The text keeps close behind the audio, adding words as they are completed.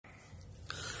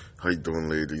How you doing,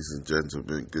 ladies and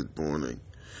gentlemen? Good morning.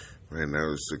 Right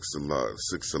now it's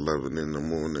 6:11 in the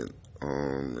morning.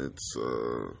 It's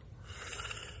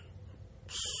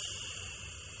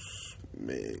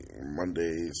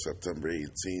Monday, September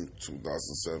 18th,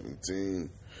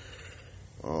 2017.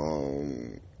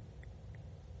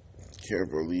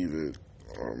 Can't believe it.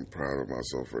 I'm proud of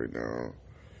myself right now.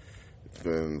 It's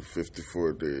been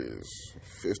 54 days.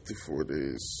 54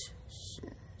 days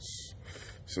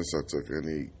since I took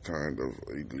any kind of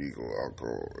illegal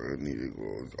alcohol,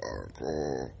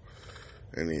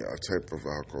 any type of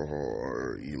alcohol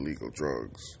or illegal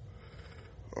drugs.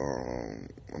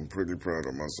 I'm pretty proud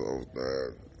of myself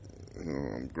that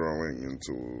I'm growing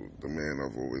into the man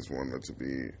I've always wanted to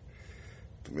be,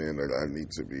 the man that I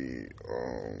need to be.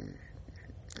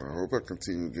 I hope I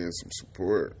continue getting some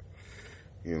support,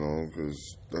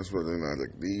 because that's what an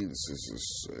addict needs. It's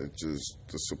just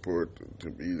the support to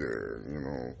be there,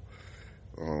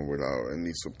 without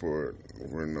any support,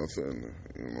 we're nothing,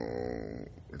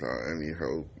 without any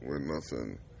help, we're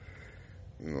nothing.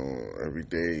 Every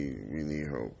day we need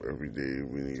help, every day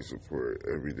we need support,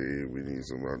 every day we need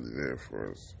somebody there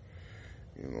for us.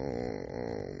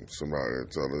 Somebody to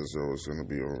tell us, it's going to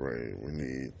be all right.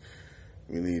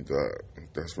 We need that.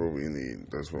 That's what we need.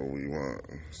 That's what we want.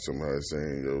 Somebody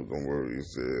saying, don't worry,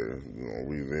 it's there.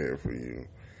 We there for you.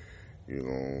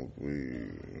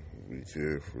 We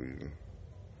care for you.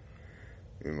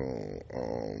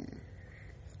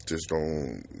 Just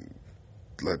don't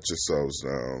let yourselves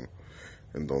down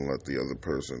and don't let the other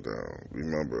person down.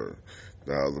 Remember,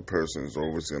 the other person is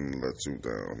always going to let you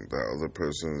down. The other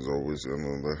person is always going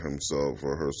to let himself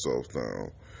or herself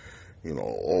down.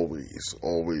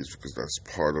 Always, because that's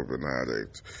part of an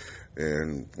addict.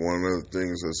 And one of the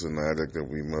things as an addict that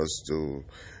we must do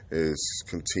is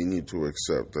continue to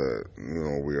accept that,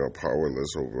 we are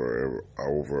powerless over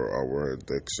our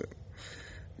addiction.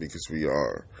 Because we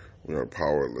are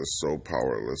powerless, so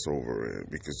powerless over it,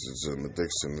 because it's an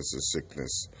addiction, it's a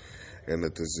sickness and a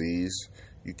disease.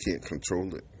 You can't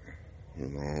control it,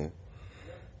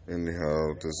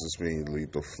 Anyhow, this is me,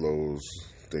 Lethal Flows.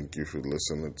 Thank you for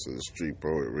listening to the Street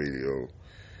Poet Radio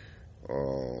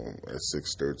at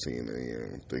 6:13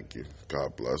 a.m. Thank you.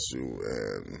 God bless you,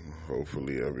 and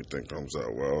hopefully everything comes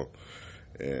out well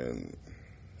and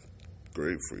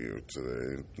great for you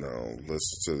today. Now,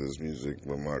 listen to this music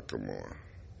with my come on.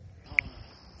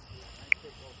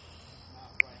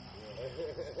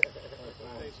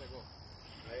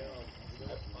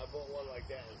 I bought one like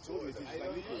that. You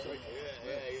never use it,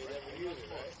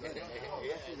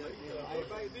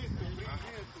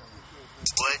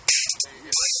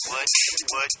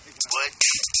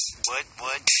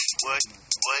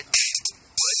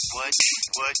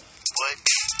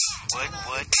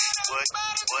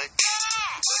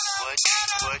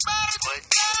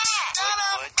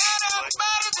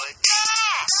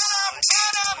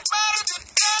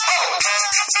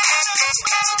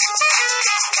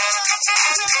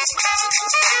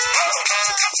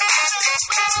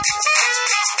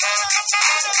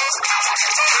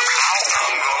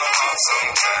 I'm gonna pop some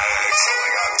tags.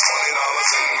 Only got $20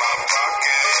 in my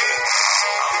pocket.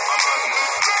 I'm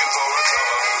looking for a come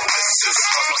up. This is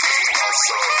fucking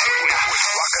awesome.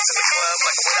 Walking to the club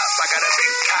like, what up? I got a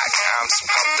big cock. I'm just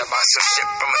pumped. I bought some shit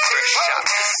from a thrift shop.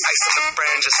 Ice on the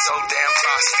fringe is so damn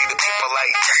frosty. The people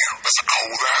like, damn, that's a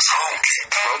cold ass honky.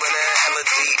 Rolling in hella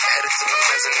deep, headed to the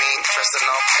mezzanine. Dressed in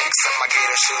all pink, set my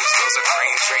gator shoes. Those are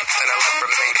green draped in a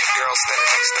leopard mink. Girl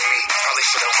standing next to me. Probably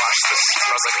should have washed this.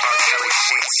 Smells like R. Kelly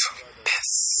sheets.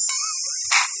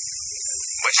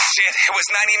 But shit, it was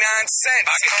 99 cents.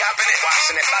 Pocket copping it,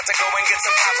 washing it. About to go and get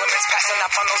some compliments. Passing up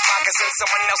on those moccasins.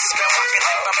 Someone else has been walking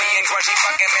in by me and grudgy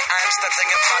fucking man. I am stunting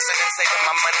and flossing and saving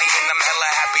my money. And I'm hella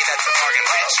happy that's a bargain,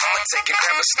 bitch. I'ma take your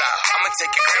grandpa style.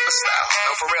 No,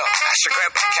 for real. Ask your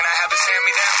grandpa, can I have his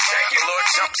hand-me-down? Velour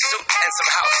jumpsuit and some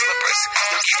house slippers.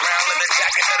 Brown leather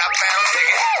jacket that I found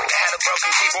digging. They had a broken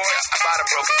keyboard. I bought a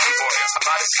broken keyboard. I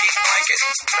bought a ski blanket.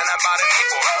 Then I bought a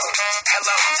keyboard.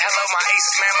 Hello, my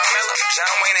ace man, my mellow. John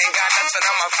Wayne ain't got nothing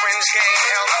on my fringe game.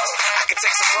 Hell no. I could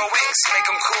take some pro wings, make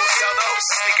them cool, sell those.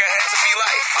 Sneakerhead to be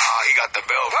like, he got the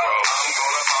Velcro. I'm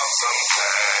gonna pop some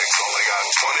tags. Only got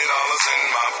 $20 in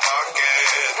my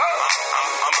pocket. I'm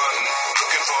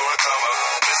looking for a come up.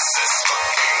 This is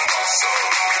fucking awesome.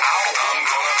 I'm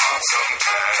gonna pop some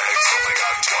tags. Only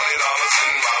got $20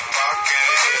 in my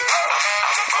pocket.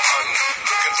 I'm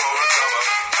looking for a come up.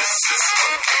 This is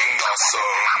fucking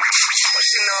awesome. What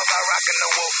you know about rocking the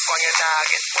wolf on your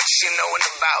noggin? What you knowin'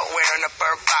 about wearing a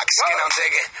fur box skin? I'm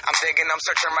digging, I'm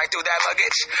searching right through that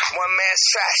luggage. One man's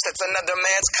trash, that's another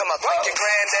man's come up. Like your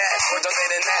granddad, for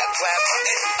donating that flat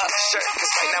button up shirt.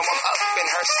 Cause Right now I'm up in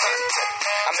her stunt.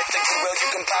 I'm at the Goodwill, you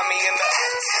can buy me in the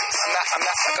I'm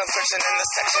not stuck on searching in the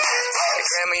section. Your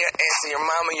grandma, your auntie, your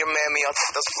mama, your mammy. I'll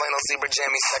take those flannel zebra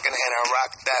jammies secondhand and rock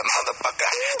that motherfucker.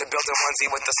 The built-in onesie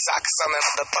with the socks on that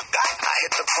motherfucker. I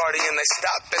hit the party and they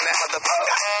stop in that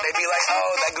motherfucker. They be like,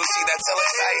 oh, that Gucci, that's hella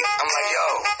tight. I'm like, yo,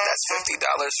 that's $50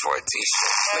 for a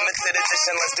t-shirt. Limited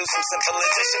edition, let's do some simple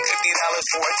edition. $50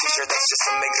 for a t-shirt, that's just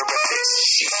some ignorant bitch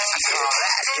shit. I call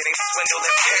that getting swindled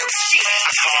and pimped.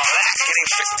 I call that getting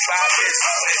tricked by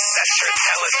business. That's your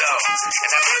teller though.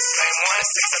 And after the same one,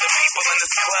 6 other people in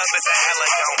this club is a hella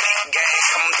don't. Gang,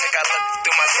 come take a look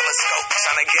through my telescope.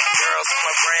 Trying to get girls from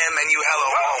a brand, man, you hella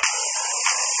won't.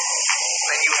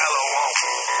 Man, you hella won't.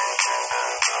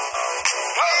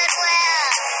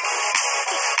 Goodwill.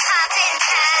 Pop in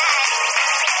tags.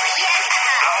 Yes,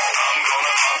 sir. I'm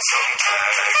gonna pop some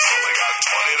tags. Only got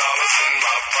 $20 in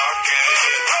my pocket.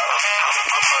 I'm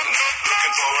hunting,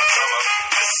 looking for a come up.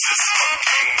 This is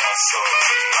fucking awesome.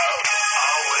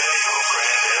 I'll wear your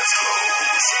granddad's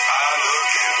clothes. I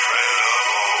look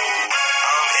incredible.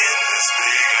 I'm in this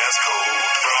big ass coat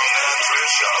from that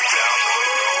thrift shop down the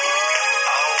road.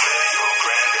 I'll wear your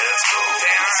granddad's clothes.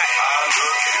 Damn right. I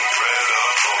look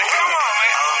incredible. Come on,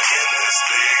 man. I'm in this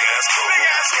big ass coat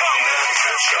from that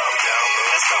thrift shop down the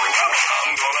road.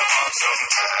 I'm gonna pop some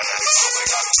tags. Only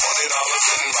got $20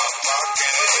 in my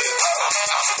pocket.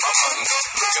 I'm hunting,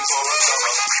 looking for a come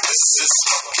up. This is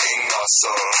fucking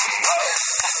awesome.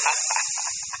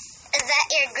 Is that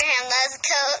your grandma's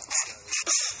coat?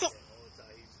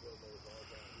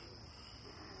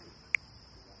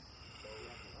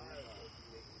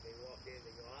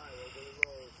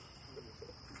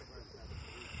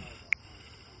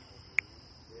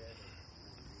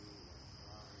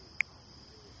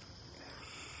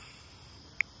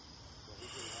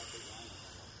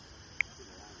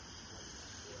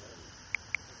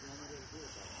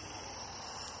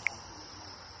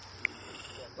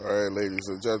 All right, ladies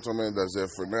and gentlemen, that's it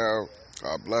for now.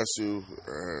 God bless you,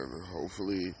 and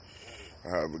hopefully I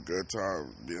have a good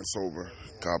time being sober.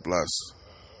 God bless.